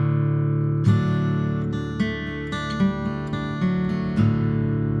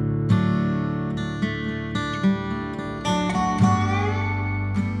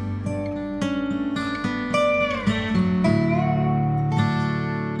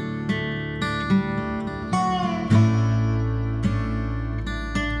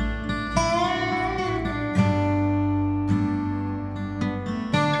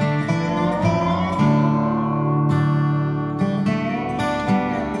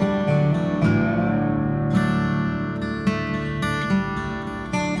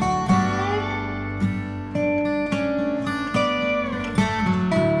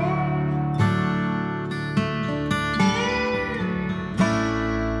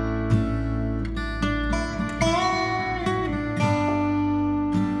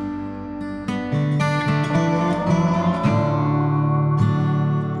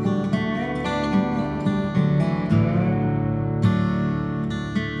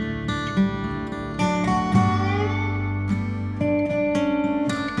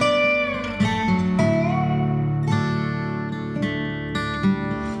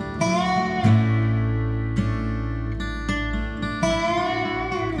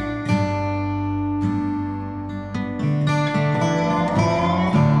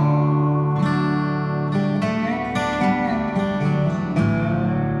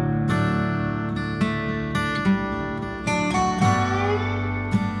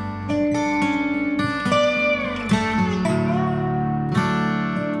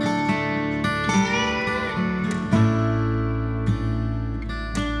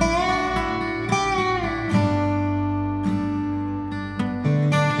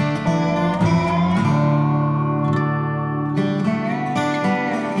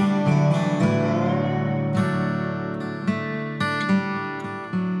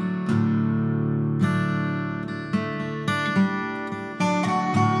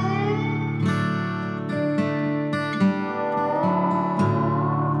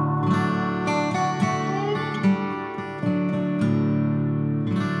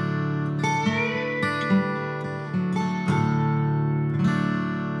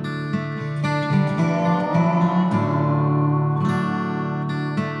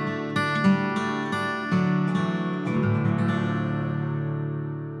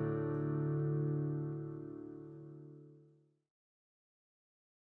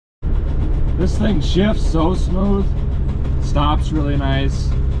 This thing shifts so smooth, stops really nice.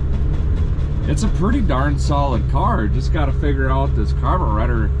 It's a pretty darn solid car. Just got to figure out this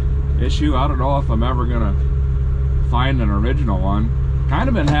carburetor issue. I don't know if I'm ever gonna find an original one. Kind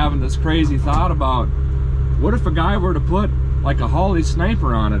of been having this crazy thought about, what if a guy were to put like a Holley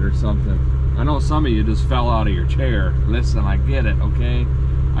Sniper on it or something? I know some of you just fell out of your chair. Listen, I get it, okay?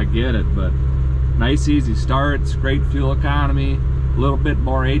 I get it, but nice easy starts, great fuel economy, a little bit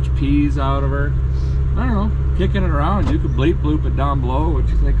more HPs out of her. I don't know, kicking it around. You could bleep bloop it down below what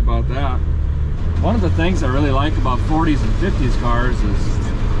you think about that. One of the things I really like about 40s and 50s cars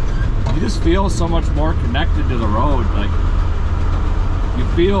is you just feel so much more connected to the road. Like, you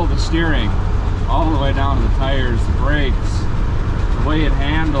feel the steering all the way down to the tires, the brakes, the way it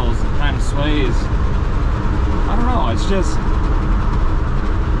handles, it kind of sways. I don't know, it's just,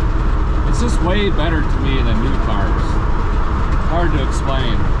 It's just way better to me than new cars. Hard to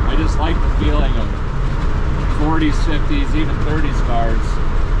explain. I just like the feeling of 40s, 50s, even 30s cars.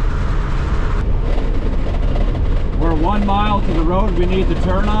 We're 1 mile to the road we need to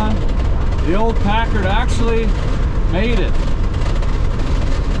turn on. The old Packard actually made it.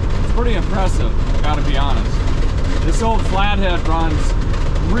 It's pretty impressive, gotta be honest. This old flathead runs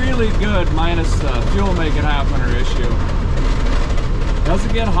really good minus the fuel make it happen or issue.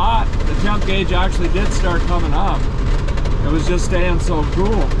 Doesn't get hot. The temp gauge actually did start coming up. It was just staying so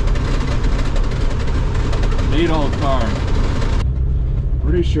cool. Neat old car.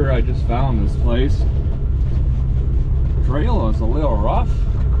 Pretty sure I just found this place. Trail is a little rough.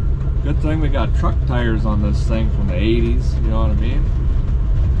 Good thing we got truck tires on this thing from the 80s, you know what I mean?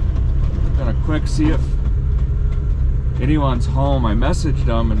 Gonna quick see if anyone's home. I messaged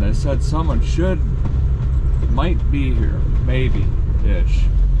them and they said someone might be here, maybe-ish.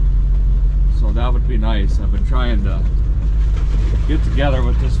 So that would be nice. I've been trying to get together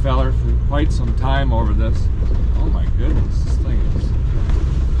with this fella for quite some time over this. Oh my goodness, this thing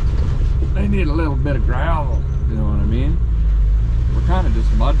is... They need a little bit of gravel, you know what I mean? We're kind of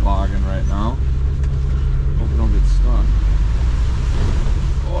just mud bogging right now. Hope we don't get stuck.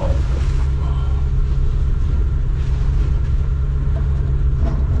 Oh.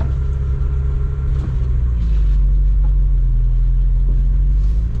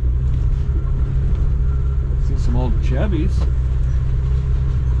 See some old Chevys.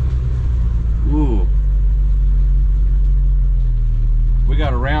 Ooh. We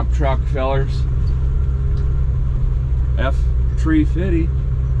got a ramp truck, fellers. F350.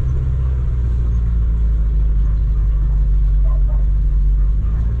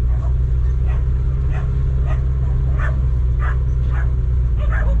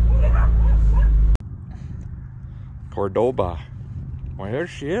 Cordoba. Well, here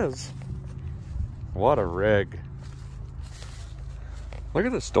she is. What a rig. Look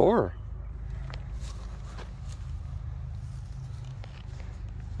at this door.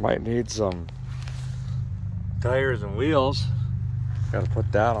 Might need some tires and wheels. Gotta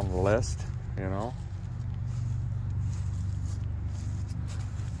put that on the list, you know.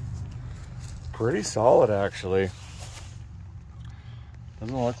 Pretty solid, actually.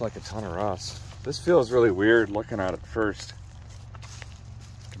 Doesn't look like a ton of rust. This feels really weird looking at it first,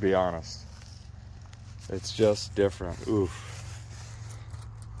 to be honest. It's just different. Oof.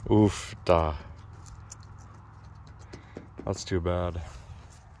 Oof da. That's too bad.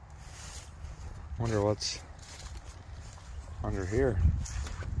 Wonder what's under here.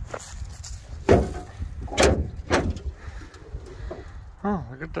 Oh,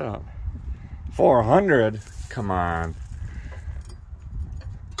 look at that. 400? Come on.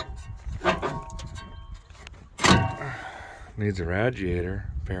 Needs a radiator,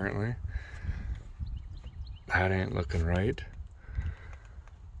 apparently. That ain't looking right.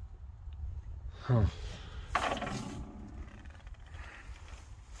 Huh.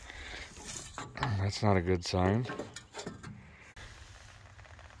 That's not a good sign.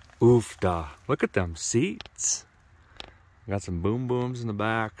 Oof da. Look at them seats. Got some boom booms in the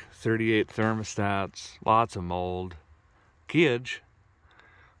back, 38 thermostats, lots of mold. Kids.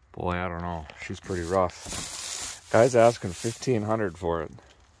 Boy, I don't know. She's pretty rough. Guy's asking $1,500 for it.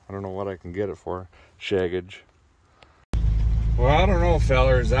 I don't know what I can get it for. Shaggage. Well, I don't know,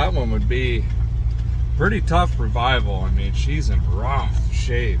 fellers. That one would be pretty tough revival. I mean, she's in rough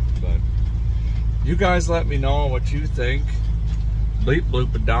shape, but you guys let me know what you think. Bleep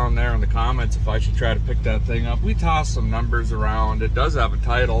bloop it down there in the comments if I should try to pick that thing up. We tossed some numbers around. It does have a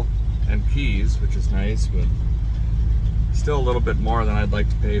title and keys, which is nice, but still a little bit more than I'd like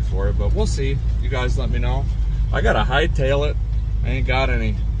to pay for it, but we'll see. You guys let me know. I gotta hightail it. I ain't got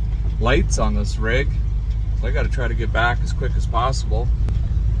any lights on this rig, so I gotta try to get back as quick as possible.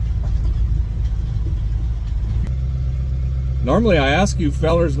 Normally I ask you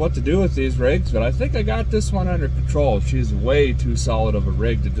fellers what to do with these rigs, but I think I got this one under control. She's way too solid of a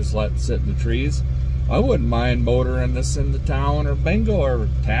rig to just let sit in the trees. I wouldn't mind motoring this into town or bingo or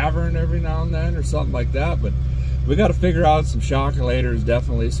tavern every now and then or something like that, but we got to figure out some shock elators,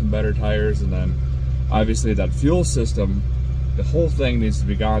 definitely some better tires, and then obviously that fuel system, the whole thing needs to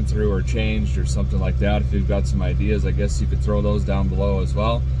be gone through or changed or something like that. If you've got some ideas, I guess you could throw those down below as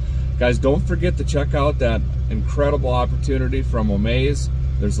well. Guys, don't forget to check out that incredible opportunity from Omaze.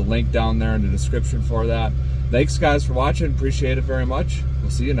 There's a link down there in the description for that. Thanks guys for watching, appreciate it very much. We'll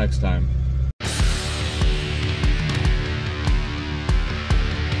see you next time.